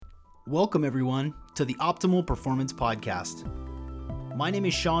Welcome, everyone, to the Optimal Performance Podcast. My name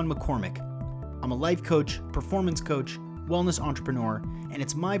is Sean McCormick. I'm a life coach, performance coach, wellness entrepreneur, and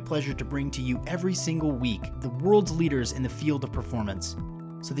it's my pleasure to bring to you every single week the world's leaders in the field of performance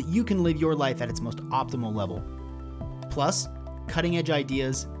so that you can live your life at its most optimal level. Plus, cutting-edge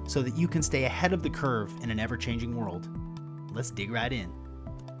ideas so that you can stay ahead of the curve in an ever-changing world. Let's dig right in.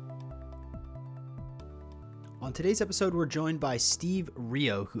 On today's episode, we're joined by Steve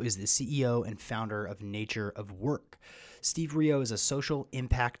Rio, who is the CEO and founder of Nature of Work. Steve Rio is a social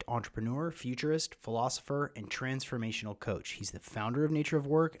impact entrepreneur, futurist, philosopher, and transformational coach. He's the founder of Nature of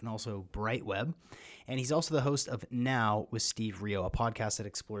Work and also Brightweb. And he's also the host of Now with Steve Rio, a podcast that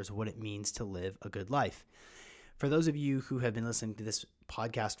explores what it means to live a good life. For those of you who have been listening to this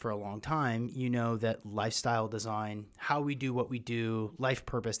podcast for a long time, you know that lifestyle design, how we do what we do, life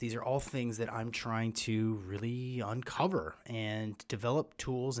purpose, these are all things that I'm trying to really uncover and develop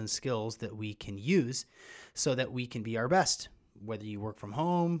tools and skills that we can use so that we can be our best. Whether you work from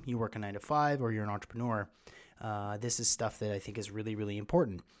home, you work a 9 to 5, or you're an entrepreneur, this is stuff that I think is really, really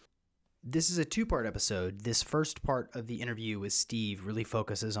important. This is a two-part episode. This first part of the interview with Steve really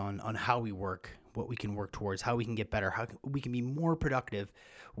focuses on how we work, what we can work towards, how we can get better, how we can be more productive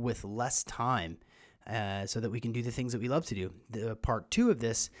with less time so that we can do the things that we love to do. The part two of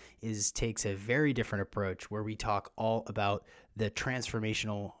this takes a very different approach where we talk all about the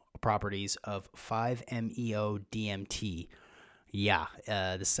transformational properties of 5-MeO-DMT.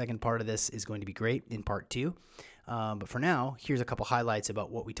 The second part of this is going to be great in part two. But for now, here's a couple highlights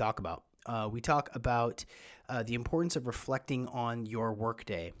about what we talk about. We talk about the importance of reflecting on your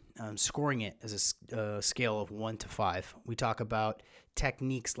workday, scoring it as a scale of 1 to 5. We talk about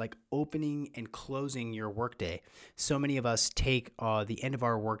techniques like opening and closing your workday. So many of us take the end of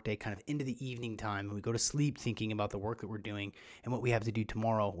our workday kind of into the evening time, and we go to sleep thinking about the work that we're doing and what we have to do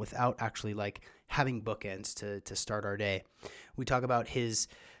tomorrow without actually having bookends to start our day. We talk about his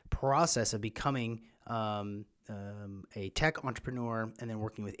process of becoming a tech entrepreneur and then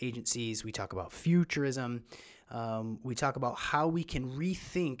working with agencies. We talk about futurism. We talk about how we can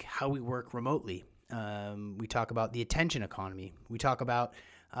rethink how we work remotely. We talk about the attention economy. We talk about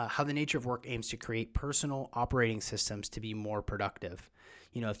how the Nature of Work aims to create personal operating systems to be more productive.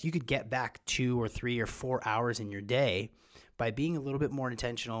 You know, if you could get back 2 or 3 or 4 hours in your day by being a little bit more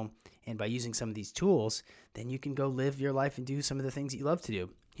intentional and by using some of these tools, then you can go live your life and do some of the things that you love to do.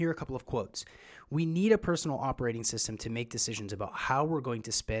 Here are a couple of quotes. We need a personal operating system to make decisions about how we're going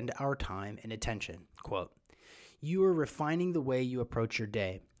to spend our time and attention. Quote, you are refining the way you approach your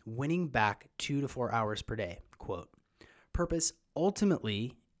day, winning back 2 to 4 hours per day. Quote, purpose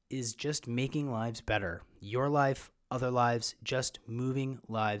ultimately is just making lives better. Your life, other lives, just moving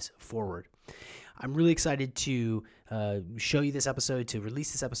lives forward. I'm really excited to show you this episode, to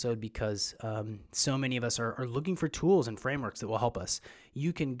release this episode, because so many of us are looking for tools and frameworks that will help us.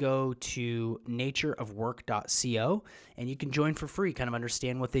 You can go to natureofwork.co and you can join for free, kind of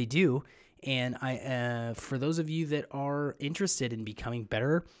understand what they do. And for those of you that are interested in becoming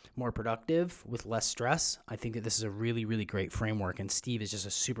better, more productive, with less stress, I think that this is a really, really great framework. And Steve is just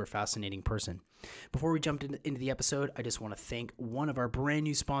a super fascinating person. Before we jump into the episode, I just want to thank one of our brand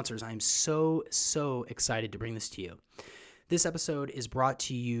new sponsors. I'm so excited to bring this to you. This episode is brought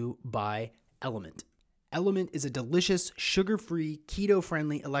to you by Element. Element is a delicious, sugar-free,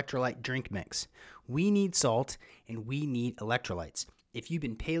 keto-friendly electrolyte drink mix. We need salt and we need electrolytes. If you've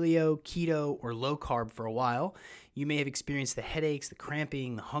been paleo, keto, or low carb for a while, you may have experienced the headaches, the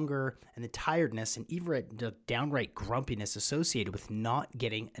cramping, the hunger, and the tiredness, and even the downright grumpiness associated with not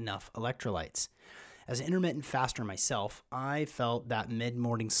getting enough electrolytes. As an intermittent faster myself, I felt that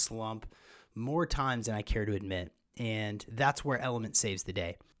mid-morning slump more times than I care to admit, and that's where Element saves the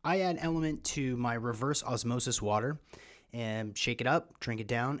day. I add Element to my reverse osmosis water and shake it up, drink it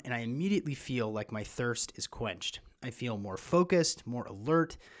down, and I immediately feel like my thirst is quenched. I feel more focused, more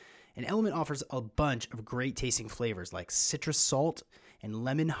alert, and Element offers a bunch of great tasting flavors like citrus salt and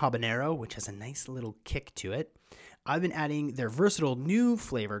lemon habanero, which has a nice little kick to it. I've been adding their versatile new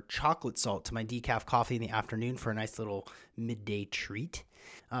flavor, chocolate salt, to my decaf coffee in the afternoon for a nice little midday treat.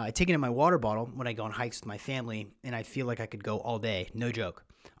 I take it in my water bottle when I go on hikes with my family, and I feel like I could go all day, no joke.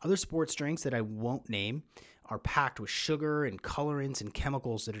 Other sports drinks that I won't name are packed with sugar and colorants and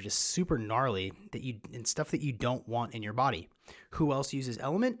chemicals that are just super gnarly and stuff that you don't want in your body. Who else uses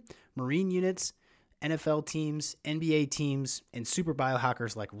Element? Marine units, NFL teams, NBA teams, and super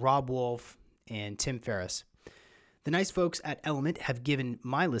biohackers like Rob Wolf and Tim Ferriss. The nice folks at Element have given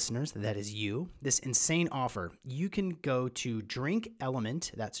my listeners, that is you, this insane offer. You can go to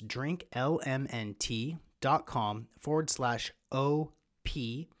drinkelement, that's drinklmnt.com /OPP.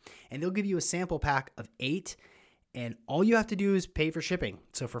 and they'll give you a sample pack of 8. And all you have to do is pay for shipping.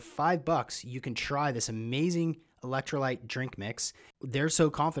 So for $5, you can try this amazing electrolyte drink mix. They're so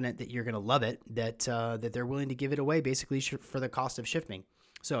confident that you're going to love it that they're willing to give it away basically for the cost of shipping.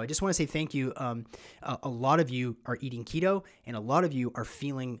 So I just want to say thank you. A lot of you are eating keto, and a lot of you are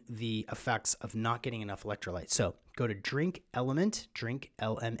feeling the effects of not getting enough electrolytes. So go to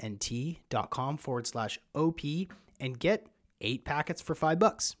drinkelement.com/OP and get 8 packets for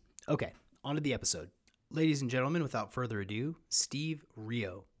 $5. Okay, on to the episode. Ladies and gentlemen, without further ado, Steve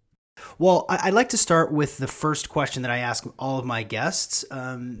Rio. Well, I'd like to start with the first question that I ask all of my guests,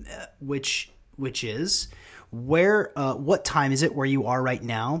 which is, what time is it where you are right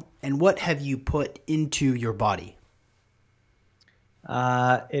now, and what have you put into your body?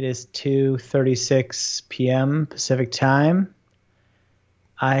 It is 2:36 p.m. Pacific time.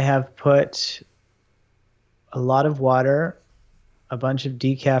 I have put a lot of water, a bunch of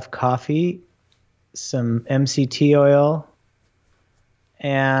decaf coffee, some MCT oil,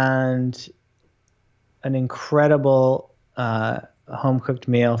 and an incredible home-cooked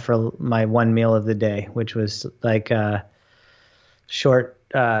meal for my one meal of the day, which was like short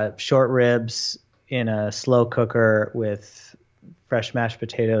ribs in a slow cooker with fresh mashed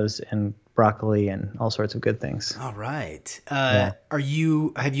potatoes and broccoli and all sorts of good things. All right. Are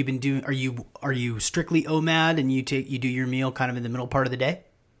you strictly OMAD and you do your meal kind of in the middle part of the day?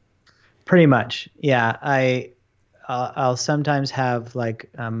 Pretty much. Yeah. I'll sometimes have like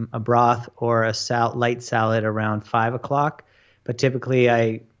a broth or a light salad around 5 o'clock, but typically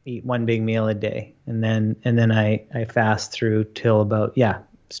I eat one big meal a day, and then I fast through till about,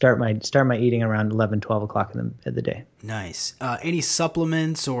 start my eating around 11, 12 o'clock in the day. Nice. Any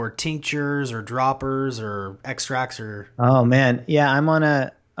supplements or tinctures or droppers or extracts or? Oh man. Yeah. I'm on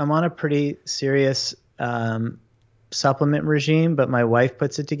a pretty serious, supplement regime, but my wife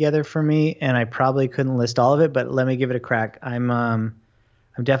puts it together for me, and I probably couldn't list all of it, but let me give it a crack. I'm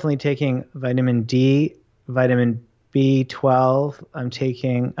definitely taking vitamin D, vitamin B12.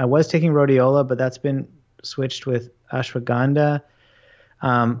 I was taking rhodiola, but that's been switched with ashwagandha.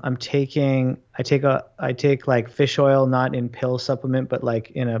 I take like fish oil, not in pill supplement, but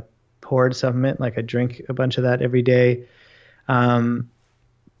like in a poured supplement. Like I drink a bunch of that every day. There's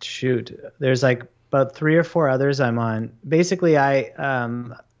like about 3 or 4 others I'm on. Basically,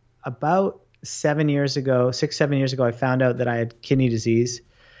 about 7 years ago, I found out that I had kidney disease,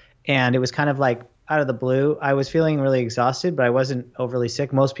 and it was kind of like out of the blue. I was feeling really exhausted, but I wasn't overly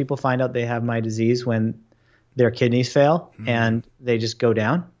sick. Most people find out they have my disease when their kidneys fail and they just go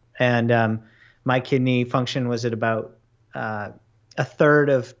down. And my kidney function was at about a third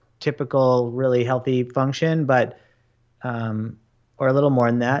of typical really healthy function, but or a little more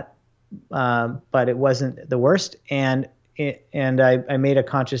than that. But it wasn't the worst. And I made a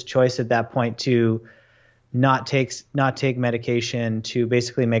conscious choice at that point to not take medication, to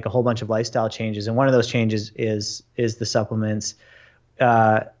basically make a whole bunch of lifestyle changes. And one of those changes is the supplements,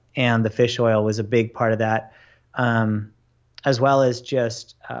 and the fish oil was a big part of that, as well as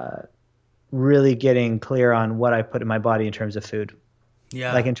just really getting clear on what I put in my body in terms of food.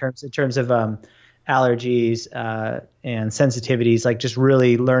 Yeah. Like in terms of allergies and sensitivities, like just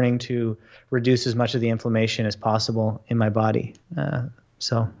really learning to reduce as much of the inflammation as possible in my body.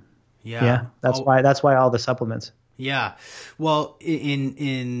 That's why all the supplements. Yeah. Well,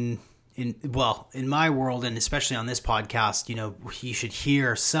 in my world, and especially on this podcast, you should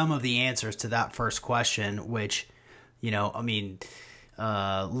hear some of the answers to that first question, which,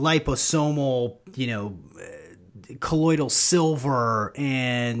 liposomal, colloidal silver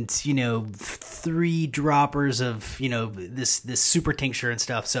and 3 droppers of this super tincture and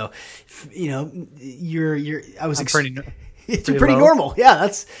stuff. So it's pretty normal. Yeah,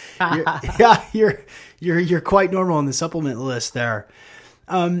 that's you're quite normal on the supplement list there.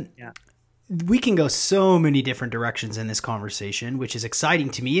 We can go so many different directions in this conversation, which is exciting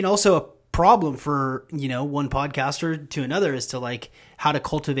to me, and also a problem for one podcaster to another as to like how to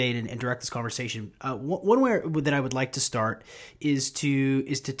cultivate and direct this conversation. One way that I would like to start is to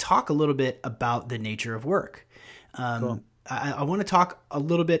talk a little bit about the nature of work. Cool. I want to talk a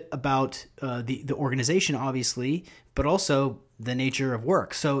little bit about the organization, obviously, but also the nature of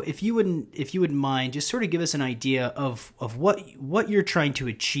work. So if you wouldn't mind, just sort of give us an idea of what you're trying to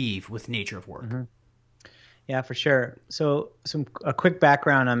achieve with nature of work. Mm-hmm. Yeah, for sure. So a quick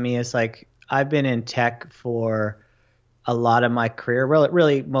background on me is like I've been in tech for a lot of my career,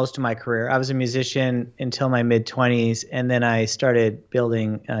 really most of my career. I was a musician until my mid-20s, and then I started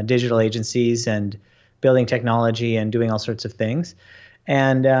building digital agencies and building technology and doing all sorts of things.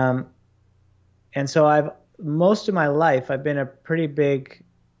 And so I've most of my life, I've been a pretty big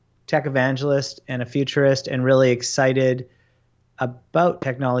tech evangelist and a futurist and really excited about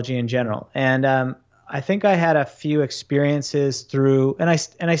technology in general. And I think I had a few experiences through, and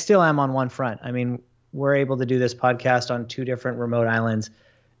I still am on one front. I mean, we're able to do this podcast on 2 different remote islands,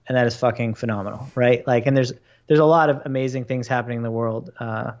 and that is fucking phenomenal, right? Like, and there's a lot of amazing things happening in the world.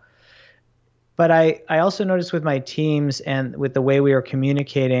 But I also noticed with my teams and with the way we were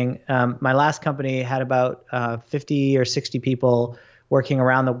communicating, my last company had about 50 or 60 people working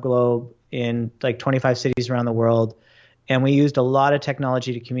around the globe in like 25 cities around the world. And we used a lot of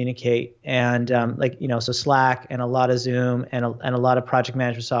technology to communicate, and so Slack and a lot of Zoom and a lot of project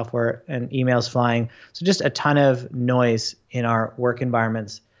management software and emails flying. So just a ton of noise in our work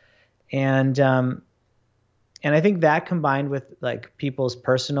environments. And I think that combined with like people's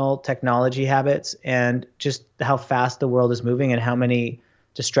personal technology habits and just how fast the world is moving and how many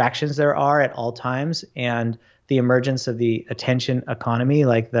distractions there are at all times, and the emergence of the attention economy,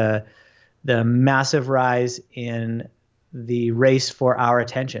 like the massive rise in the race for our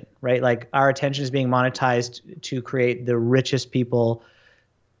attention, right? Like our attention is being monetized to create the richest people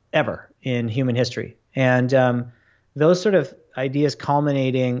ever in human history. And those sort of ideas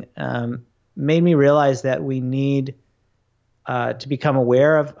culminating made me realize that we need to become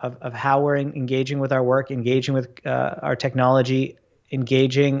aware of how we're engaging with our work, engaging with our technology,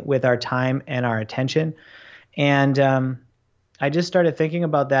 engaging with our time and our attention. And I just started thinking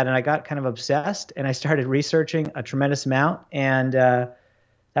about that, and I got kind of obsessed, and I started researching a tremendous amount. And that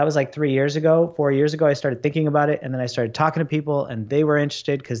was like 4 years ago, I started thinking about it, and then I started talking to people, and they were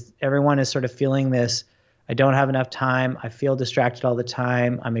interested because everyone is sort of feeling this, I don't have enough time, I feel distracted all the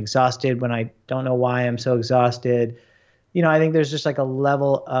time, I'm exhausted when I don't know why I'm so exhausted. I think there's just like a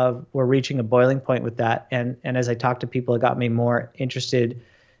level of, we're reaching a boiling point with that. And as I talked to people, it got me more interested.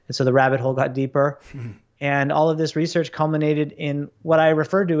 And so the rabbit hole got deeper. And all of this research culminated in what I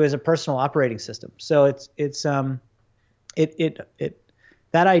refer to as a personal operating system. So that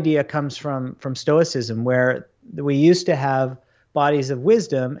idea comes from Stoicism, where we used to have bodies of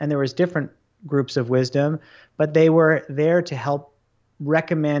wisdom, and there was different groups of wisdom, but they were there to help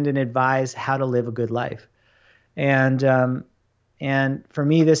recommend and advise how to live a good life. And for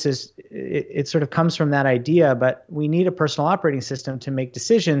me, it sort of comes from that idea, but we need a personal operating system to make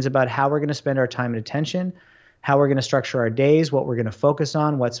decisions about how we're going to spend our time and attention, how we're going to structure our days, what we're going to focus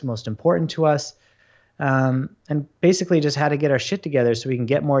on, what's most important to us, and basically just how to get our shit together so we can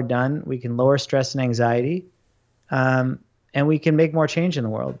get more done, we can lower stress and anxiety, and we can make more change in the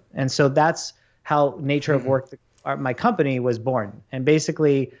world. And so that's how Nature of Work, my company, was born. And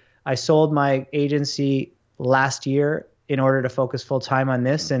basically, I sold my agency last year in order to focus full time on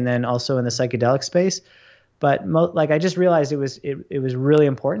this, and then also in the psychedelic space. But I just realized it was really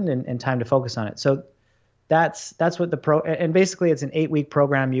important and time to focus on it. So that's what and basically it's an 8-week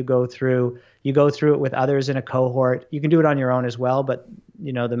program you go through. You go through it with others in a cohort. You can do it on your own as well, but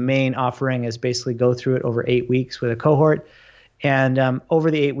the main offering is basically go through it over 8 weeks with a cohort. And over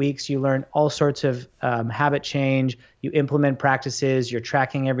the 8 weeks, you learn all sorts of habit change. You implement practices. You're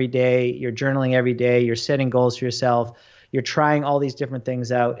tracking every day. You're journaling every day. You're setting goals for yourself. You're trying all these different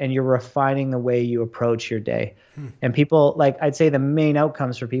things out, and you're refining the way you approach your day. And people, I'd say the main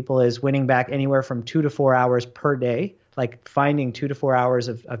outcomes for people is winning back anywhere from 2 to 4 hours per day, like finding 2 to 4 hours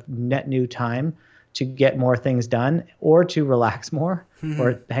of net new time to get more things done, or to relax more,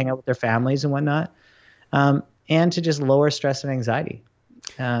 or hang out with their families and whatnot. And to just lower stress and anxiety.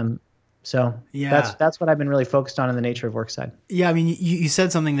 So yeah, that's what I've been really focused on the Nature of Work side. Yeah, I mean, you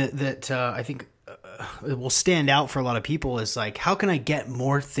said something that I think it will stand out for a lot of people is like, how can I get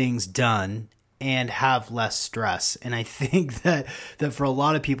more things done and have less stress? And I think that for a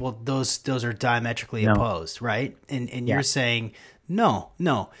lot of people, those are diametrically opposed, right? And you're saying, no,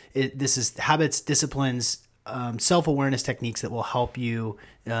 this is habits, disciplines, self-awareness techniques that will help you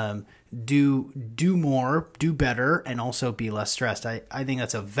do more, do better, and also be less stressed. I think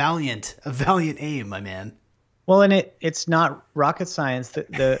that's a valiant aim, my man. Well, and it's not rocket science.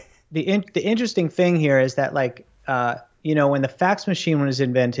 The interesting thing here is that when the fax machine was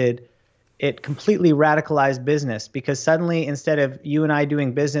invented, it completely radicalized business, because suddenly, instead of you and I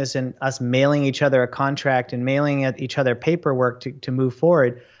doing business and us mailing each other a contract and mailing at each other paperwork to move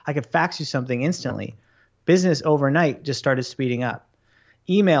forward, I could fax you something instantly. Business overnight just started speeding up.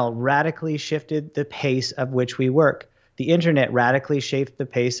 Email radically shifted the pace of which we work. The internet radically shaped the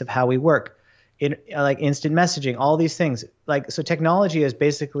pace of how we work. Instant messaging, all these things. So technology has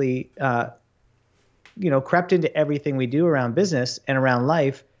basically, crept into everything we do around business and around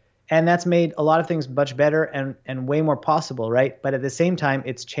life. And that's made a lot of things much better and way more possible, right? But at the same time,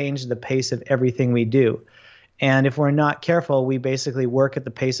 it's changed the pace of everything we do. And if we're not careful, we basically work at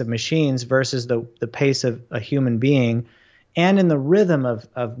the pace of machines versus the pace of a human being, and in the rhythm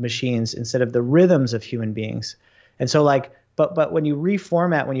of machines instead of the rhythms of human beings. And so like, but when you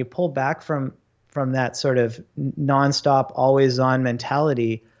reformat, when you pull back from that sort of nonstop, always on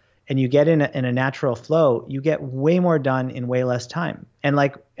mentality, and you get in a natural flow, you get way more done in way less time. And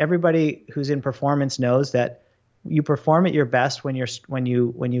like everybody who's in performance knows that you perform at your best when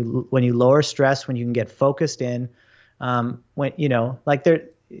you lower stress, when you can get focused in, when you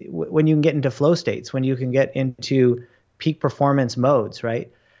can get into flow states, when you can get into peak performance modes,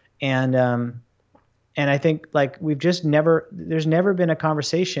 right? And I think like there's never been a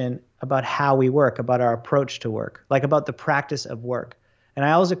conversation about how we work, about our approach to work, like about the practice of work. And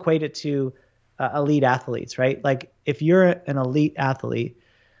I always equate it to elite athletes, right? Like if you're an elite athlete,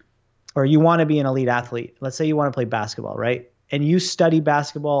 or you want to be an elite athlete, let's say you want to play basketball, right? And you study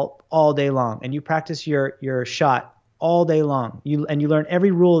basketball all day long, and you practice your shot all day long. You learn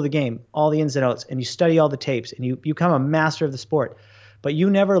every rule of the game, all the ins and outs, and you study all the tapes, and you become a master of the sport. But you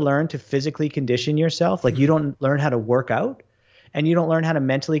never learn to physically condition yourself. Like you don't learn how to work out, and you don't learn how to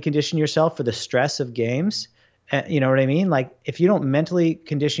mentally condition yourself for the stress of games. You know what I mean? Like if you don't mentally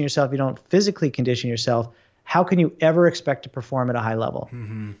condition yourself, you don't physically condition yourself, how can you ever expect to perform at a high level?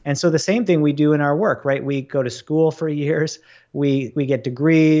 Mm-hmm. And so the same thing we do in our work, right? We go to school for years, we get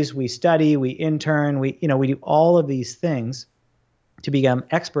degrees, we study, we intern, we do all of these things to become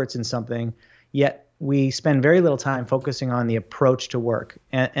experts in something, yet we spend very little time focusing on the approach to work.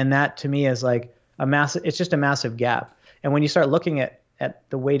 And that to me is like it's just a massive gap. And when you start looking at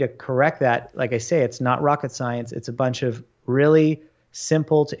the way to correct that, like I say, it's not rocket science. It's a bunch of really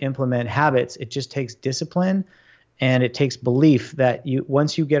simple to implement habits. It just takes discipline, and it takes belief that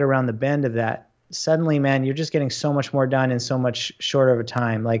once you get around the bend of that, suddenly, man, you're just getting so much more done in so much shorter of a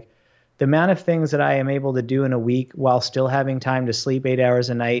time. Like the amount of things that I am able to do in a week while still having time to sleep 8 hours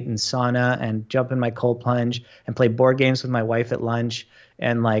a night and sauna and jump in my cold plunge and play board games with my wife at lunch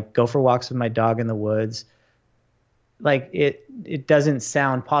and like go for walks with my dog in the woods. Like it doesn't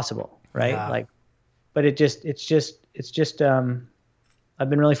sound possible, right? Yeah. Like, but it's just I've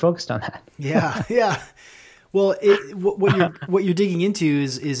been really focused on that. Yeah. Yeah. Well, what you're digging into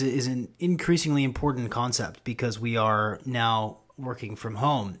is an increasingly important concept, because we are now working from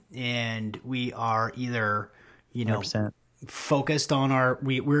home, and we are either, 100%. Focused on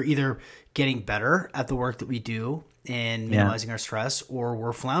we're either getting better at the work that we do and minimizing our stress, or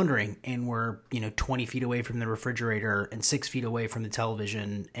we're floundering and we're 20 feet away from the refrigerator and 6 feet away from the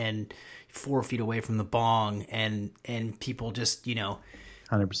television and 4 feet away from the bong, and people just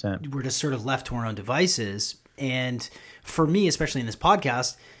 100%. We're just sort of left to our own devices. And for me, especially in this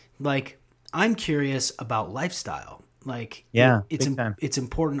podcast, like I'm curious about lifestyle. Like it's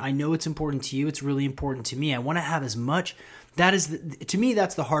important. I know it's important to you. It's really important to me. I want to have as much. To me,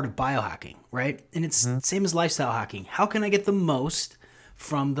 that's the heart of biohacking, right? And it's the same as lifestyle hacking. How can I get the most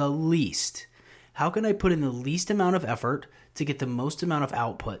from the least? How can I put in the least amount of effort to get the most amount of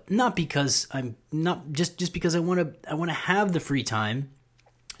output? Not because I'm not just because I want to have the free time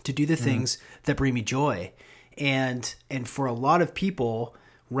to do the things that bring me joy. And for a lot of people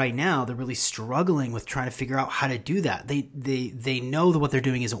right now, they're really struggling with trying to figure out how to do that. They know that what they're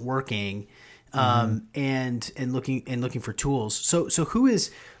doing isn't working, and looking for tools. So who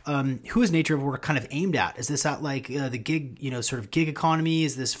is Nature of Work kind of aimed at? Is this at like the gig, sort of gig economy?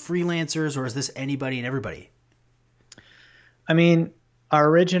 Is this freelancers, or is this anybody and everybody? I mean, our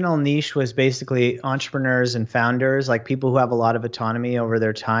original niche was basically entrepreneurs and founders, like people who have a lot of autonomy over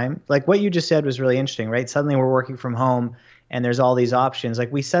their time. Like what you just said was really interesting, right? Suddenly we're working from home and there's all these options. Like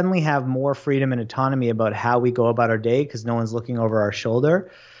we suddenly have more freedom and autonomy about how we go about our day because no one's looking over our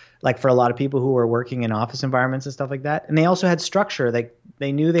shoulder. Like for a lot of people who were working in office environments and stuff like that. And they also had structure.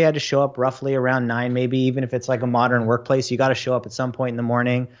 They knew they had to show up roughly around 9, maybe even if it's like a modern workplace, you got to show up at some point in the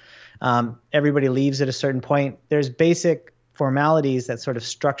morning. Everybody leaves at a certain point. There's basic formalities that sort of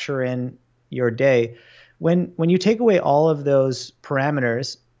structure in your day. When you take away all of those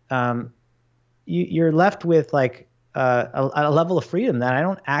parameters, you're left with like a level of freedom that I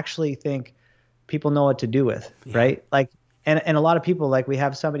don't actually think people know what to do with, right? Like, and a lot of people, like we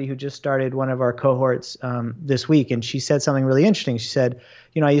have somebody who just started one of our cohorts this week, and she said something really interesting. She said,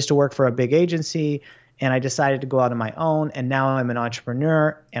 I used to work for a big agency, and I decided to go out on my own, and now I'm an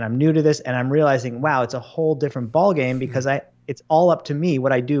entrepreneur, and I'm new to this, and I'm realizing, wow, it's a whole different ballgame because it's all up to me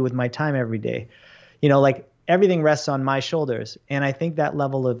what I do with my time every day. Like everything rests on my shoulders, and I think that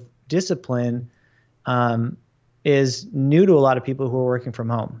level of discipline is new to a lot of people who are working from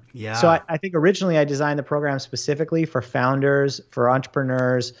home. Yeah. So I think originally I designed the program specifically for founders, for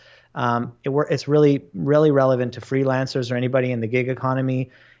entrepreneurs, It's really, really relevant to freelancers or anybody in the gig economy.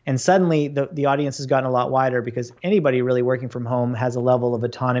 And suddenly the audience has gotten a lot wider because anybody really working from home has a level of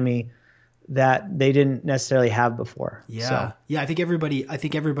autonomy that they didn't necessarily have before. Yeah. So. Yeah. I think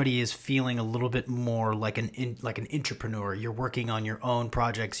everybody is feeling a little bit more like like an entrepreneur. You're working on your own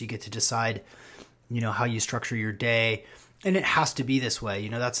projects. You get to decide, how you structure your day, and it has to be this way.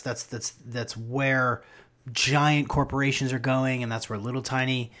 That's where giant corporations are going, and that's where little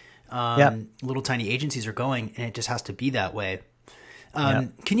tiny agencies are going, and it just has to be that way.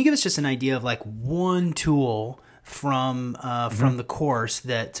 Can you give us just an idea of like one tool from the course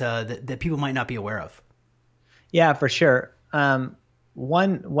that people might not be aware of? Yeah, for sure. Let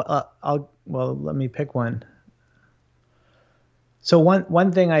me pick one. So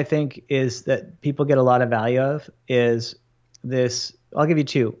one thing I think is that people get a lot of value of is this. I'll give you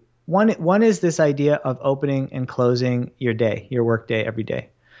two. One is this idea of opening and closing your day, your work day every day.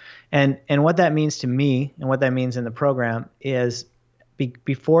 And what that means to me and what that means in the program is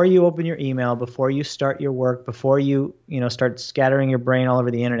before you open your email, before you start your work, before you start scattering your brain all over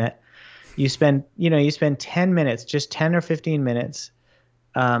the internet, you spend 10 minutes, just 10 or 15 minutes,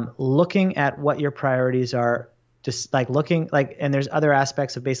 looking at what your priorities are, just like and there's other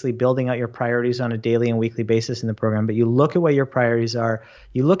aspects of basically building out your priorities on a daily and weekly basis in the program, but you look at what your priorities are,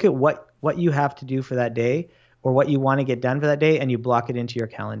 you look at what you have to do for that day or what you want to get done for that day, and you block it into your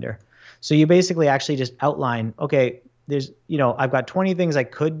calendar. So you basically actually just outline, okay, I've got 20 things I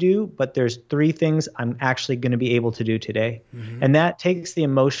could do, but there's 3 things I'm actually going to be able to do today. Mm-hmm. And that takes the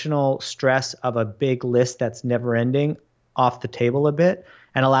emotional stress of a big list that's never ending off the table a bit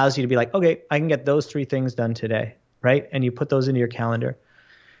and allows you to be like, okay, I can get those 3 things done today, right? And you put those into your calendar.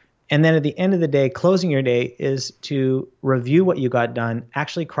 And then at the end of the day, closing your day is to review what you got done,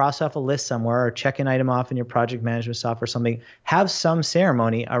 actually cross off a list somewhere or check an item off in your project management software or something, have some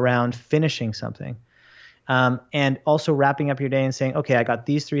ceremony around finishing something. And also wrapping up your day and saying, okay, I got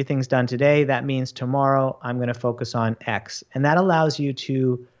these 3 things done today. That means tomorrow I'm going to focus on X. And that allows you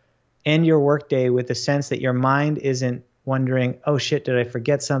to end your workday with a sense that your mind isn't wondering, oh shit, did I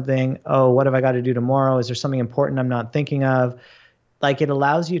forget something? Oh, what have I got to do tomorrow? Is there something important I'm not thinking of? Like, it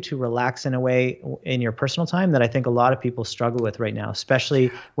allows you to relax in a way in your personal time that I think a lot of people struggle with right now,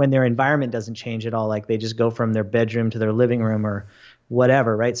 especially when their environment doesn't change at all. Like, they just go from their bedroom to their living room or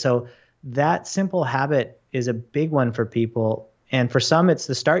whatever, right? So that simple habit is a big one for people. And for some, it's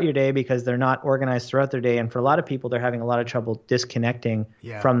to start your day because they're not organized throughout their day. And for a lot of people, they're having a lot of trouble disconnecting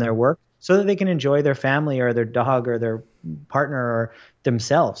from their work so that they can enjoy their family or their dog or their partner or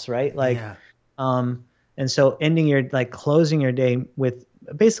themselves, right? And so closing your day with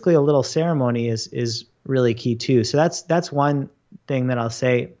basically a little ceremony is really key too. So that's one thing that I'll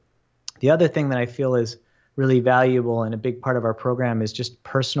say. The other thing that I feel is really valuable and a big part of our program is just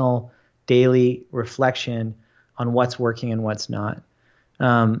personal daily reflection on what's working and what's not.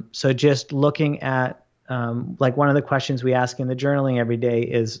 So just looking at, one of the questions we ask in the journaling every day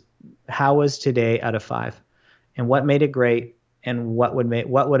is, how was today out of 5? And what made it great? And what would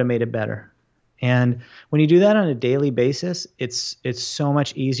have made it better? And when you do that on a daily basis, it's so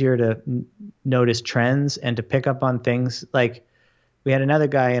much easier to notice trends and to pick up on things. Like, we had another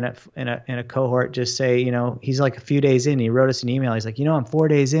guy in a cohort just say, he's like a few days in, he wrote us an email. He's like, I'm 4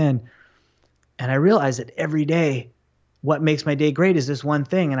 days in, and I realized that every day, what makes my day great is this one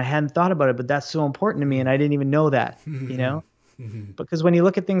thing, and I hadn't thought about it, but that's so important to me, and I didn't even know that, Mm-hmm. Because when you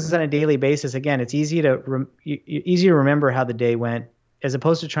look at things on a daily basis, again, it's easy to remember how the day went, as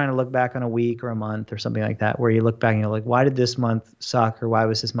opposed to trying to look back on a week or a month or something like that, where you look back and you're like, why did this month suck, or why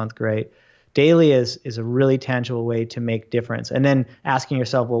was this month great? Daily is a really tangible way to make difference. And then asking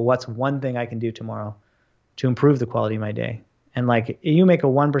yourself, well, what's one thing I can do tomorrow to improve the quality of my day? And like, you make a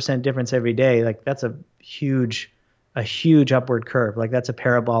 1% difference every day, like that's a huge upward curve. Like, that's a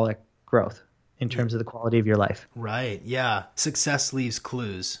parabolic growth in terms of the quality of your life. Right. Yeah. Success leaves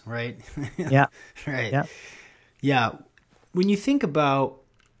clues, right? Yeah. Right. Yeah. Yeah. When you think about,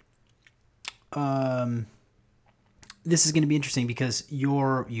 this is going to be interesting because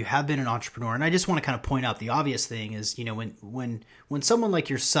you have been an entrepreneur, and I just want to kind of point out the obvious thing is, when someone like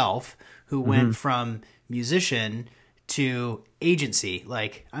yourself who went from musician to agency,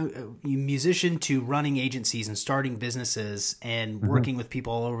 musician to running agencies and starting businesses and working with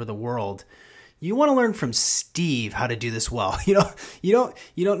people all over the world, you want to learn from Steve how to do this well. You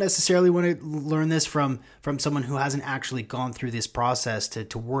don't necessarily want to learn this from someone who hasn't actually gone through this process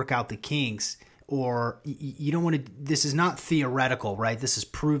to work out the kinks. Or you don't want to. This is not theoretical, right? This is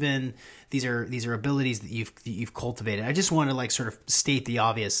proven. These are abilities that you've cultivated. I just want to sort of state the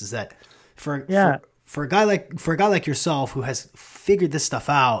obvious: is that for for a guy like yourself who has figured this stuff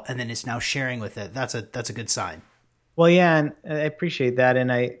out and then is now sharing with it, that's a good sign. Well, yeah, and I appreciate that,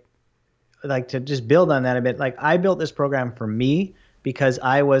 and I like to just build on that a bit. Like, I built this program for me because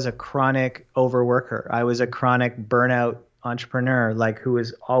I was a chronic overworker. I was a chronic burnout entrepreneur, like, who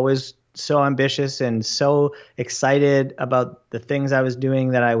was always so ambitious and so excited about the things I was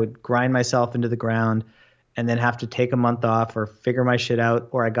doing that I would grind myself into the ground and then have to take a month off or figure my shit out,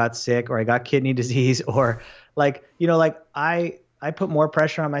 or I got sick, or I got kidney disease, or like, like I put more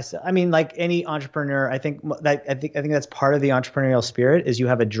pressure on myself. I mean, like any entrepreneur, I think that's part of the entrepreneurial spirit, is you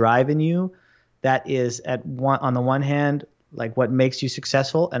have a drive in you that is on the one hand, like what makes you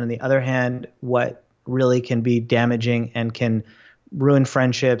successful, and on the other hand, what really can be damaging and can ruin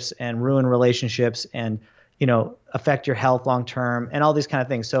friendships and ruin relationships and, affect your health long term and all these kind of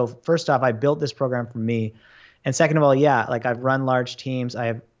things. So first off, I built this program for me. And second of all, yeah, like, I've run large teams. I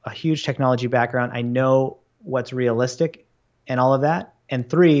have a huge technology background. I know what's realistic and all of that. And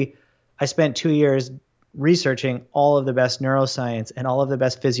three, I spent 2 years researching all of the best neuroscience and all of the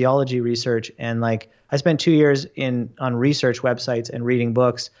best physiology research. And like, I spent 2 years on research websites and reading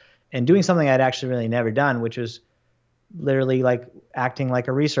books and doing something I'd actually really never done, which was literally like acting like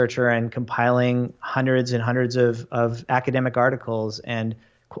a researcher and compiling hundreds and hundreds of academic articles and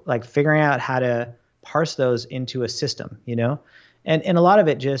like figuring out how to parse those into a system, and a lot of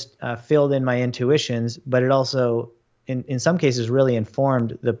it just filled in my intuitions, but it also in some cases really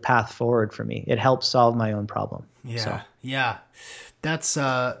informed the path forward for me. It helped solve my own problem. Yeah. That's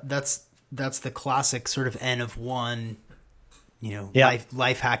the classic sort of N of one,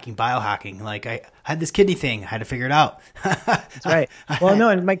 life hacking, biohacking. Like, I had this kidney thing, I had to figure it out. That's right. Well, no,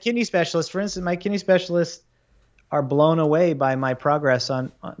 and my kidney specialist, for instance, are blown away by my progress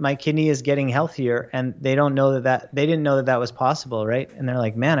on my kidney is getting healthier, and they don't know they didn't know that was possible. Right. And they're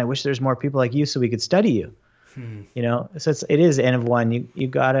like, man, I wish there's more people like you so we could study you. So it is N of one. You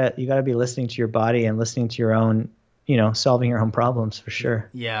gotta be listening to your body and listening to your own, solving your own problems, for sure.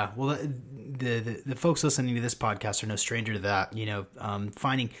 Yeah. Well, the folks listening to this podcast are no stranger to that,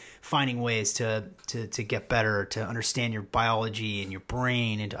 finding ways to get better, to understand your biology and your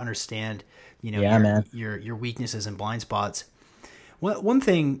brain, and to understand, your weaknesses and blind spots. One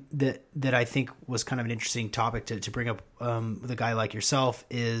thing that I think was kind of an interesting topic to bring up with a guy like yourself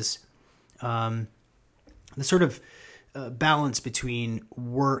is the sort of balance between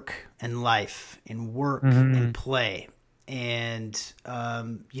work and life, and work and play. And,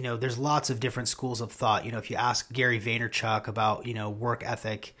 there's lots of different schools of thought. If you ask Gary Vaynerchuk about, work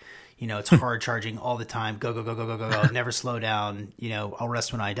ethic, it's hard charging all the time. Go, go, go, go, go, go, go. Never slow down. I'll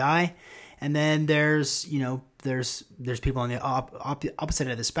rest when I die. And then there's people on the opposite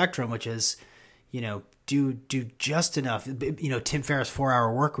end of the spectrum, which is, do just enough, Tim Ferriss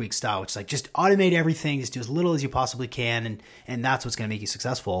 4-Hour Workweek style, which is like, just automate everything, just do as little as you possibly can. And that's what's going to make you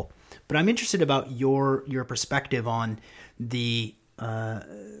successful. But I'm interested about your perspective on the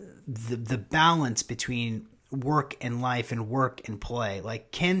balance between work and life and work and play.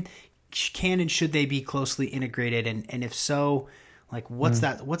 Like, can and should they be closely integrated? And if so, like, what's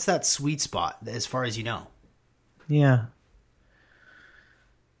that sweet spot as far as you know? Yeah.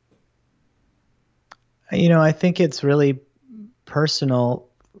 I think it's really personal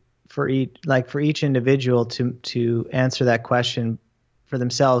for each individual to answer that question for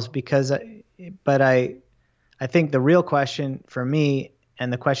themselves, but I think the real question for me,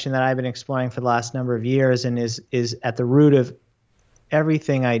 and the question that I've been exploring for the last number of years, and is at the root of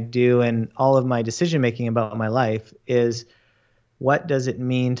everything I do and all of my decision making about my life, is what does it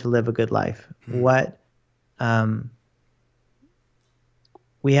mean to live a good life? What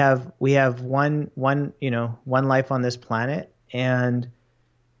we have one life on this planet, and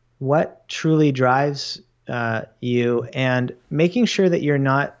what truly drives you, and making sure that you're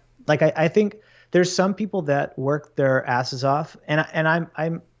not like, I think there's some people that work their asses off, and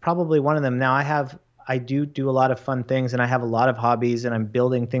I'm probably one of them. Now I do a lot of fun things, and I have a lot of hobbies, and I'm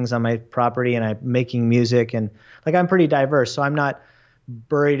building things on my property, and I'm making music, and like, I'm pretty diverse, so I'm not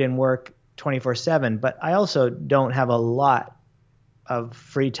buried in work 24/7, but I also don't have a lot of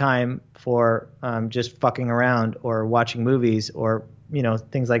free time for just fucking around or watching movies or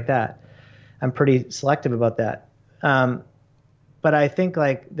things like that. I'm pretty selective about that. But I think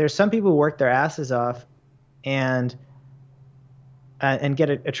like there's some people who work their asses off and get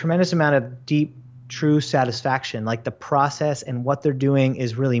a tremendous amount of deep, true satisfaction. Like, the process and what they're doing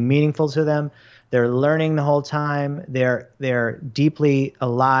is really meaningful to them. They're learning the whole time. They're deeply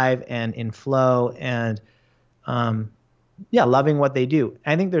alive and in flow, and loving what they do.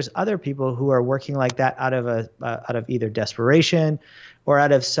 I think there's other people who are working like that out of either desperation or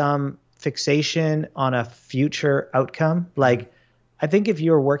out of some fixation on a future outcome. Like, I think if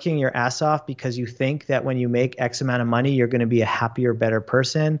you're working your ass off because you think that when you make X amount of money, you're going to be a happier, better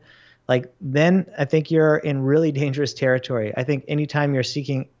person, like, then I think you're in really dangerous territory. I think anytime you're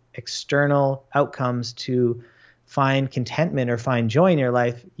seeking external outcomes to find contentment or find joy in your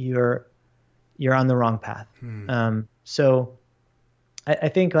life, you're on the wrong path. So I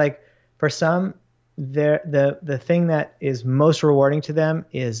think, like, for some, the thing that is most rewarding to them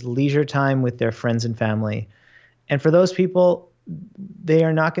is leisure time with their friends and family. And for those people, they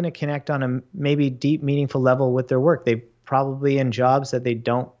are not going to connect on a maybe deep, meaningful level with their work. They probably in jobs that they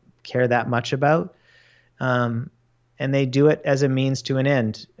don't care that much about. And they do it as a means to an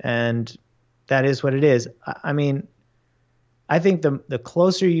end. And that is what it is. I mean, I think the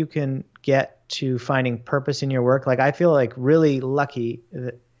closer you can get to finding purpose in your work, like, I feel like really lucky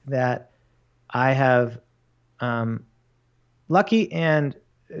that I have, lucky, and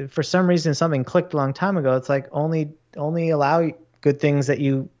for some reason something clicked a long time ago. It's like only allow good things that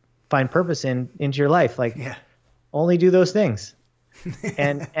you find purpose in into your life. Like, only do those things.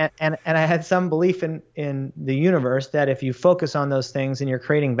 and I had some belief in the universe that if you focus on those things and you're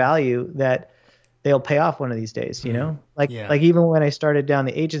creating value, that they'll pay off one of these days, you know? Like even when I started down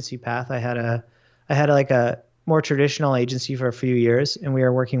the agency path, I had like a more traditional agency for a few years, and we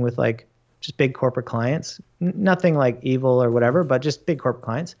were working with like just big corporate clients, nothing like evil or whatever, but just big corporate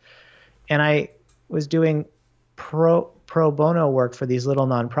clients. And I was doing pro bono work for these little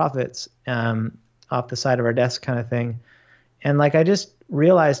nonprofits, off the side of our desk kind of thing. And like, I just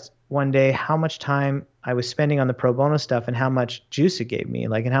realized one day how much time I was spending on the pro bono stuff and how much juice it gave me,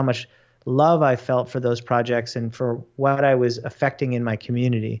 like, and how much love I felt for those projects and for what I was affecting in my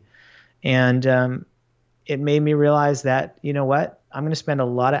community. And it made me realize that, you know what, I'm going to spend a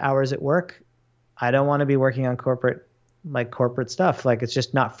lot of hours at work. I don't want to be working on corporate stuff. Like, it's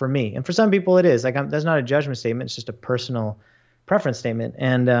just not for me. And for some people it is. Like, that's not a judgment statement. It's just a personal preference statement.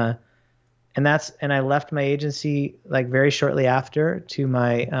 And I left my agency like very shortly after to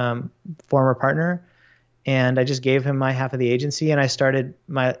my former partner, and I just gave him my half of the agency, and I started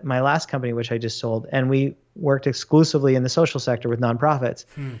my last company, which I just sold, and we worked exclusively in the social sector with nonprofits.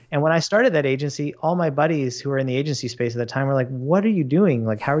 And when I started that agency, all my buddies who were in the agency space at the time were like, "What are you doing?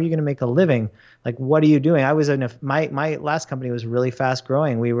 Like, how are you going to make a living? Like, what are you doing?" I was my last company was really fast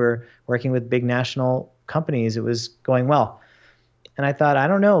growing. We were working with big national companies. It was going well. And I thought, I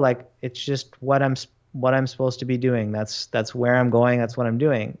don't know, like, it's just what I'm supposed to be doing. That's where I'm going. That's what I'm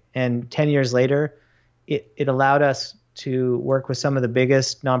doing. And 10 years later, it allowed us to work with some of the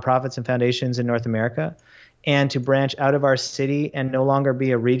biggest nonprofits and foundations in North America, and to branch out of our city and no longer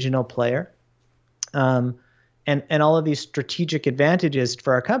be a regional player. And all of these strategic advantages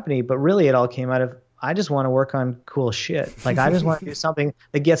for our company, but really it all came out of, I just want to work on cool shit. Like, I just want to do something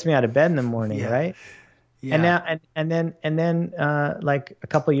that gets me out of bed in the morning, right? Yeah. And then like a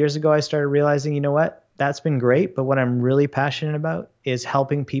couple of years ago, I started realizing, you know what, that's been great, but what I'm really passionate about is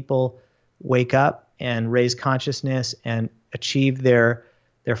helping people wake up and raise consciousness and achieve their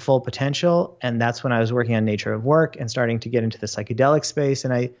full potential. And that's when I was working on Nature of Work and starting to get into the psychedelic space.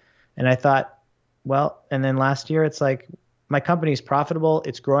 And I thought, well, and then last year, it's like, my company's profitable.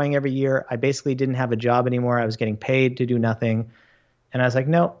 It's growing every year. I basically didn't have a job anymore. I was getting paid to do nothing. And I was like,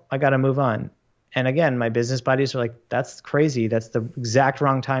 no, I got to move on. And again, my business buddies are like, that's crazy. That's the exact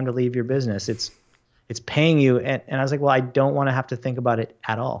wrong time to leave your business. It's paying you. And I was like, well, I don't want to have to think about it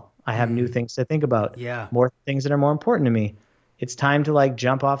at all. I have new things to think about. Yeah. More things that are more important to me. It's time to like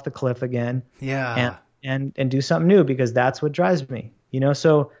jump off the cliff again. Yeah. And do something new, because that's what drives me, you know?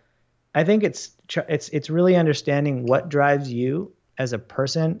 So I think it's really understanding what drives you as a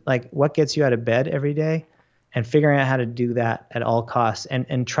person, like what gets you out of bed every day, and figuring out how to do that at all costs,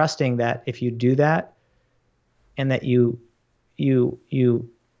 and trusting that if you do that and that you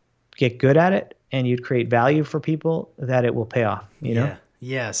get good at it and you create value for people, that it will pay off, you know?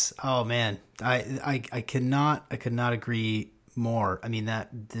 Yes. Oh man. I could not agree more. I mean,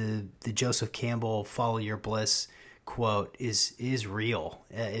 that the Joseph Campbell "Follow Your Bliss" quote is real.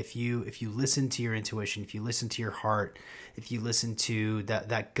 If you listen to your intuition, if you listen to your heart, if you listen to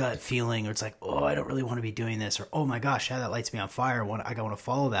that gut feeling, or it's like, oh, I don't really want to be doing this, or oh my gosh, yeah, that lights me on fire, I want to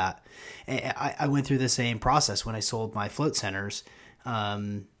follow that. And I went through the same process when I sold my float centers.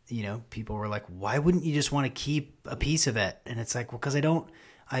 You know, people were like, why wouldn't you just want to keep a piece of it? And it's like, well, because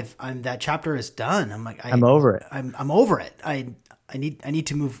I'm that chapter is done. I'm like, I'm over it. I'm over it. I need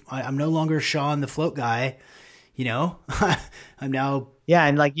to move. I'm no longer Sean the float guy. You know, I'm now Yeah,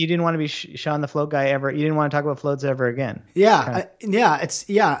 and like you didn't want to be Sean the float guy ever. You didn't want to talk about floats ever again. Yeah, I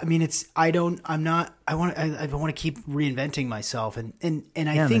mean, I want to keep reinventing myself, and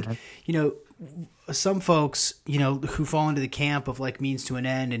I think man. Some folks who fall into the camp of like means to an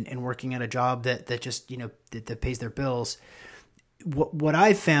end and working at a job that just that pays their bills. What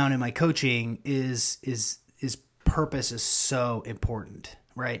I've found in my coaching is purpose is so important,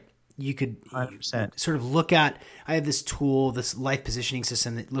 right? You could 100%. sort of look at, I have this tool, this life positioning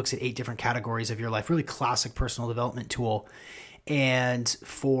system that looks at 8 different categories of your life, really classic personal development tool. And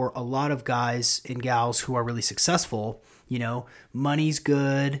for a lot of guys and gals who are really successful, money's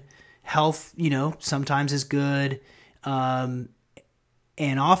good, health, sometimes is good. And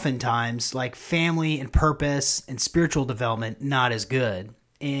oftentimes like family and purpose and spiritual development, not as good.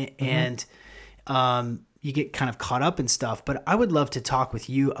 And you get kind of caught up in stuff, but I would love to talk with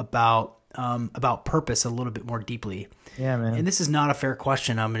you about purpose a little bit more deeply. Yeah, man. And this is not a fair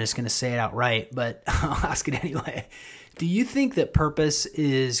question. I'm just going to say it outright, but I'll ask it anyway. Do you think that purpose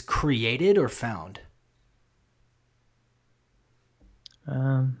is created or found?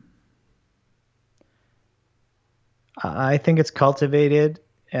 I think it's cultivated,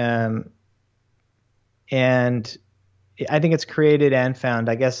 and I think it's created and found.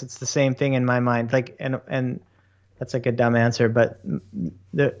 I guess it's the same thing in my mind. Like, and that's like a dumb answer, but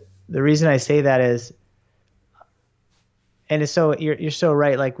the reason I say that is, and it's so you're so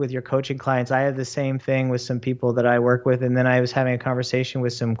right. Like with your coaching clients, I have the same thing with some people that I work with, and then I was having a conversation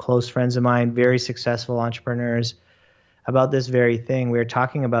with some close friends of mine, very successful entrepreneurs, about this very thing. We were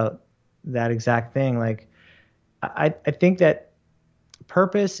talking about that exact thing. Like, I think that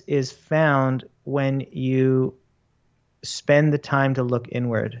purpose is found when you spend the time to look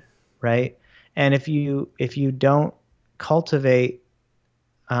inward, right? And if you don't cultivate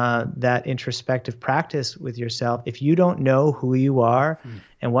that introspective practice with yourself, if you don't know who you are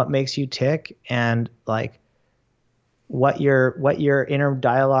and what makes you tick, and like what your inner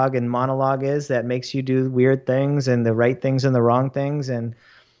dialogue and monologue is that makes you do weird things and the right things and the wrong things, and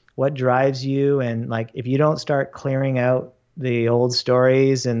what drives you, and like if you don't start clearing out the old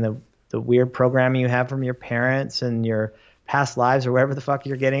stories and the weird programming you have from your parents and your past lives or wherever the fuck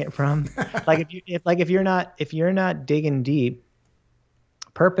you're getting it from, like if you're not digging deep,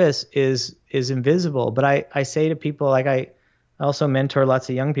 purpose is invisible. But I say to people, like I also mentor lots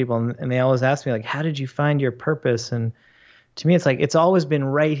of young people, and they always ask me like, how did you find your purpose? And to me, it's like, it's always been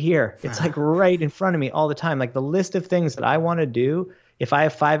right here. It's like right in front of me all the time. Like the list of things that I want to do, if I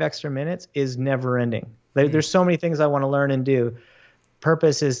have 5 extra minutes, is never ending. There's so many things I want to learn and do.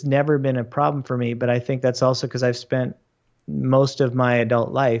 Purpose has never been a problem for me, but I think that's also because I've spent most of my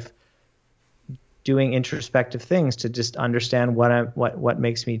adult life doing introspective things to just understand what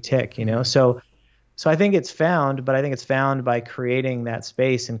makes me tick, So I think it's found, but I think it's found by creating that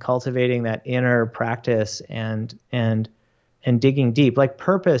space and cultivating that inner practice and digging deep. Like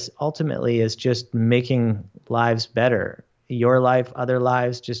purpose ultimately is just making lives better. Your life, other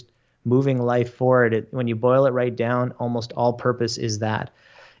lives, just moving life forward. When you boil it right down, almost all purpose is that.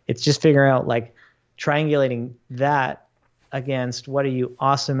 It's just figuring out, like, triangulating that against what are you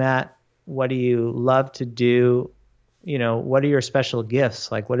awesome at, what do you love to do, what are your special gifts,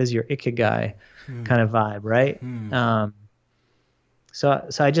 like what is your ikigai kind of vibe, right? So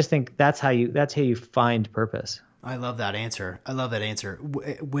I just think that's how you find purpose. I love that answer.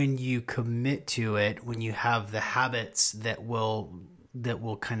 When you commit to it, when you have the habits that will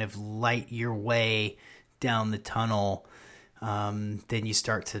kind of light your way down the tunnel, then it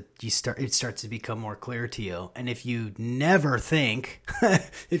starts to become more clear to you. And if you never think,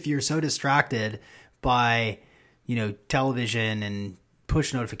 if you're so distracted by, television and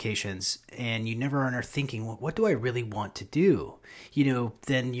push notifications, and you never are thinking, well, what do I really want to do?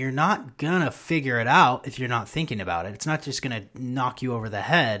 Then you're not gonna figure it out if you're not thinking about it. It's not just gonna knock you over the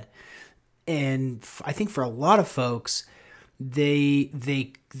head. And I think for a lot of folks, they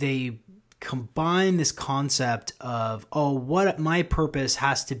combine this concept of, what my purpose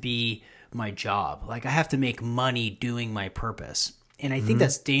has to be my job. Like I have to make money doing my purpose. And I think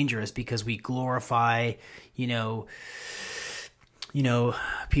that's dangerous because we glorify,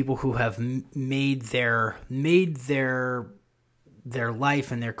 people who have made their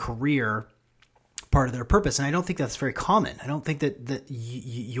life and their career part of their purpose. And I don't think that's very common. I don't think that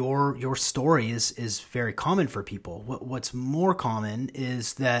your story is very common for people. What's more common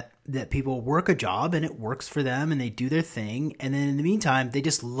is that people work a job and it works for them and they do their thing. And then in the meantime, they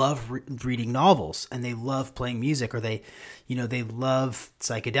just love reading novels and they love playing music, or they love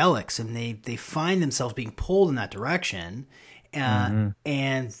psychedelics, and they find themselves being pulled in that direction. And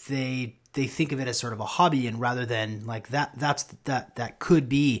they they think of it as sort of a hobby, and rather than like that could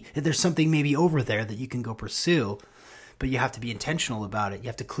be, there's something maybe over there that you can go pursue, but you have to be intentional about it. You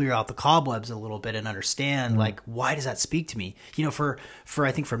have to clear out the cobwebs a little bit and understand like, why does that speak to me? You know, for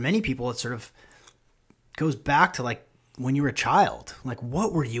I think for many people, it sort of goes back to like when you were a child. Like,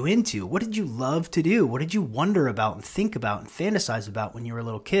 what were you into? What did you love to do? What did you wonder about and think about and fantasize about when you were a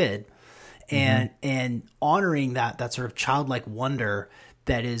little kid? And honoring that sort of childlike wonder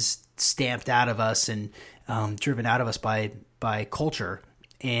that is stamped out of us and driven out of us by culture.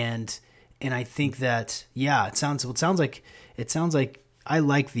 And I think that, yeah, it sounds like I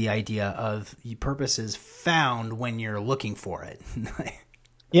like the idea of purpose is found when you're looking for it.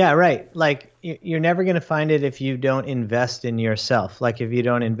 Yeah, right. Like you're never going to find it if you don't invest in yourself. Like if you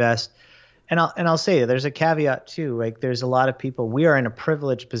don't invest, and I'll say there's a caveat too. Like there's a lot of people, we are in a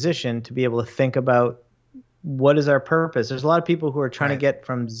privileged position to be able to think about what is our purpose. There's a lot of people who are trying to get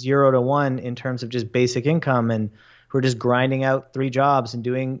from 0 to 1 in terms of just basic income, and who are just grinding out 3 jobs and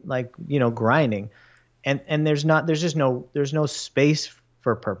doing like, grinding. And there's no space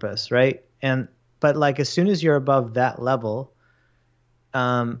for purpose. Right. But like, as soon as you're above that level,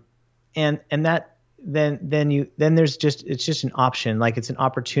 and that, then there's it's just an option. Like it's an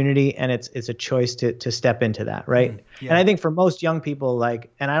opportunity, and it's a choice to step into that. Right. Yeah. And I think for most young people, like,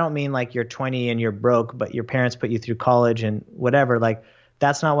 and I don't mean like you're 20 and you're broke, but your parents put you through college and whatever, like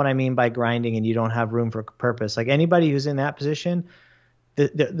that's not what I mean by grinding and you don't have room for purpose. Like anybody who's in that position,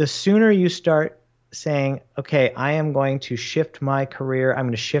 the sooner you start saying, okay, I am going to shift my career, I'm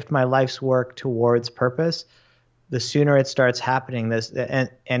going to shift my life's work towards purpose, the sooner it starts happening.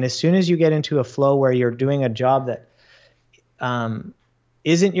 And as soon as you get into a flow where you're doing a job that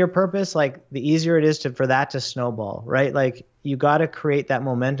isn't your purpose, like the easier it is for that to snowball, right? Like you got to create that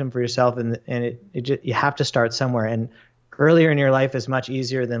momentum for yourself, and you have to start somewhere. And earlier in your life is much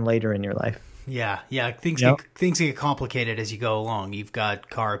easier than later in your life. Yeah. Things get complicated as you go along. You've got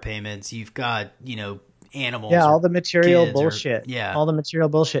car payments. You've got animals. Yeah, all the material bullshit. All the material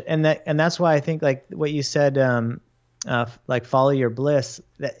bullshit, and that's why I think like what you said, like follow your bliss.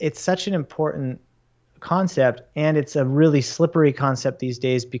 That it's such an important concept, and it's a really slippery concept these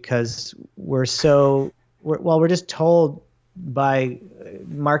days because we're just told by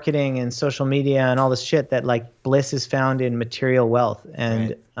marketing and social media and all this shit that like bliss is found in material wealth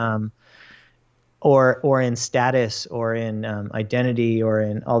and or in status or in identity or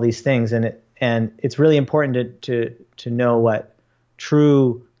in all these things, and it's really important to know what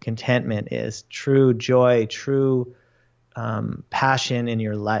true contentment is, true joy, true passion in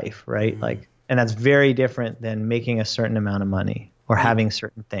your life, right? Mm-hmm. Like, and that's very different than making a certain amount of money or having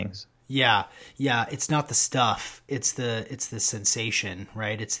certain things. Yeah. It's not the stuff. It's the sensation,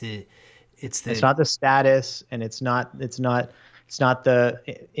 right? It's not the status, and it's not the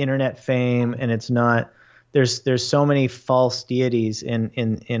internet fame, and it's not. There's so many false deities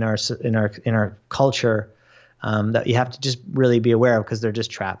in our culture that you have to just really be aware of, because they're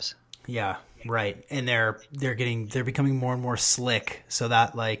just traps. Yeah, right. And they're becoming more and more slick, so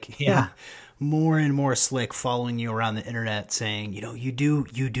that more and more slick, following you around the internet saying, you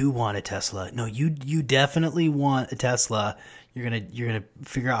do want a Tesla. No, you definitely want a Tesla. You're gonna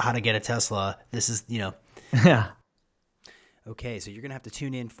figure out how to get a Tesla. This is Yeah. Okay, so you're going to have to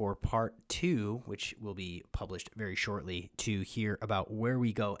tune in for part 2, which will be published very shortly, to hear about where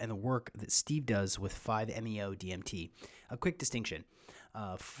we go and the work that Steve does with 5-MeO-DMT. A quick distinction.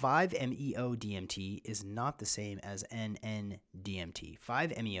 5-MeO-DMT is not the same as NN-DMT.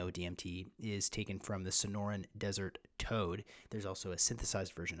 5-MeO-DMT is taken from the Sonoran Desert Toad. There's also a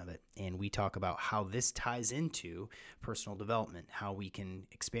synthesized version of it, and we talk about how this ties into personal development, how we can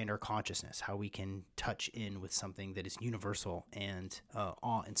expand our consciousness, how we can touch in with something that is universal and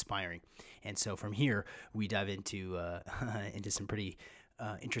awe-inspiring. And so from here, we dive into some pretty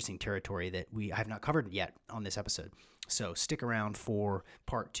interesting territory that I have not covered yet on this episode. So stick around for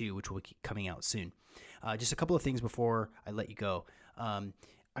part 2, which will be coming out soon. Just a couple of things before I let you go. I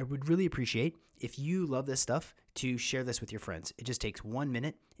would really appreciate if you love this stuff to share this with your friends. It just takes 1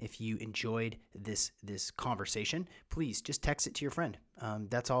 minute. If you enjoyed this conversation, please just text it to your friend.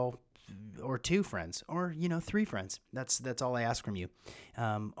 That's all. Or 2 friends, or 3 friends. That's all I ask from you.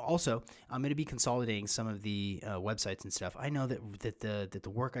 Also, I'm going to be consolidating some of the websites and stuff. I know that the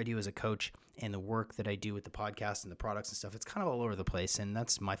work I do as a coach and the work that I do with the podcast and the products and stuff, it's kind of all over the place, and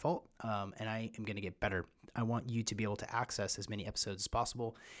that's my fault. And I am going to get better I want you to be able to access as many episodes as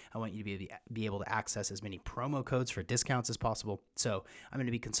possible. I want you to be able to access as many promo codes for discounts as possible. So I'm going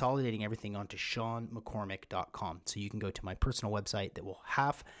to be consolidating everything onto SeanMcCormick.com. So you can go to my personal website that will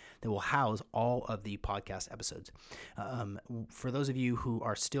house all of the podcast episodes. For those of you who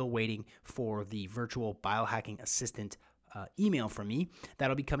are still waiting for the virtual biohacking assistant email from me,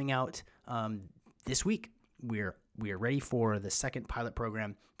 that'll be coming out this week. We are ready for the second pilot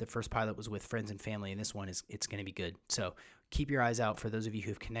program. The first pilot was with friends and family, and this one it's going to be good. So keep your eyes out for those of you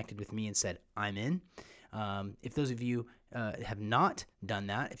who've connected with me and said, I'm in. If those of you have not done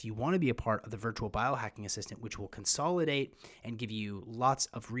that, if you want to be a part of the virtual biohacking assistant, which will consolidate and give you lots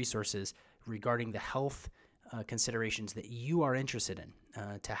of resources regarding the health considerations that you are interested in,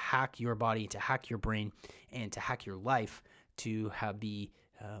 to hack your body, to hack your brain, and to hack your life to be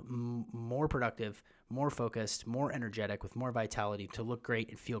more productive, more focused, more energetic, with more vitality, to look great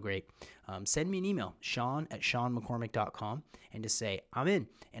and feel great, send me an email, Sean@SeanMcCormick.com, and just say, I'm in,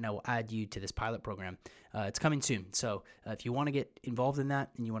 and I will add you to this pilot program. It's coming soon. So if you want to get involved in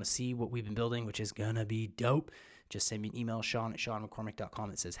that and you want to see what we've been building, which is going to be dope, just send me an email, Sean@SeanMcCormick.com,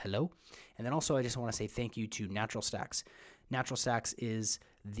 that says hello. And then also I just want to say thank you to Natural Stacks. Natural Stacks is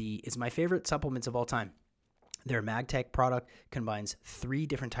my favorite supplements of all time. Their MagTech product combines 3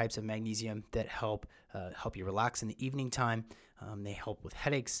 different types of magnesium that help you relax in the evening time. They help with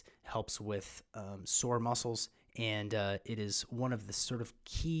headaches, helps with sore muscles, and it is one of the sort of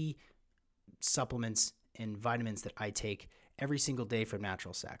key supplements and vitamins that I take every single day from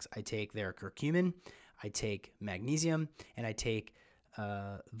Natural Stacks. I take their curcumin, I take magnesium, and I take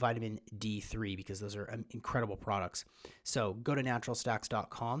vitamin D3, because those are incredible products. So go to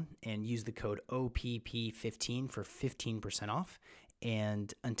naturalstacks.com and use the code OPP15 for 15% off.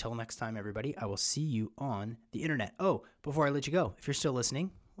 And until next time, everybody, I will see you on the internet. Oh, before I let you go, if you're still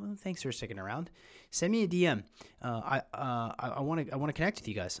listening, well, thanks for sticking around. Send me a DM. I want to connect with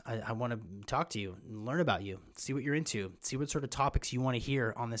you guys. I want to talk to you and learn about you, see what you're into, see what sort of topics you want to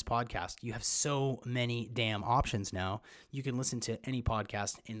hear on this podcast. You have so many damn options now. You can listen to any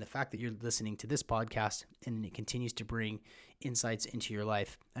podcast, and the fact that you're listening to this podcast and it continues to bring insights into your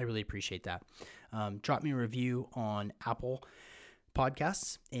life, I really appreciate that. Drop me a review on Apple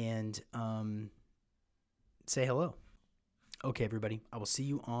Podcasts and say hello. Okay, everybody, I will see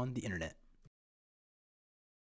you on the internet.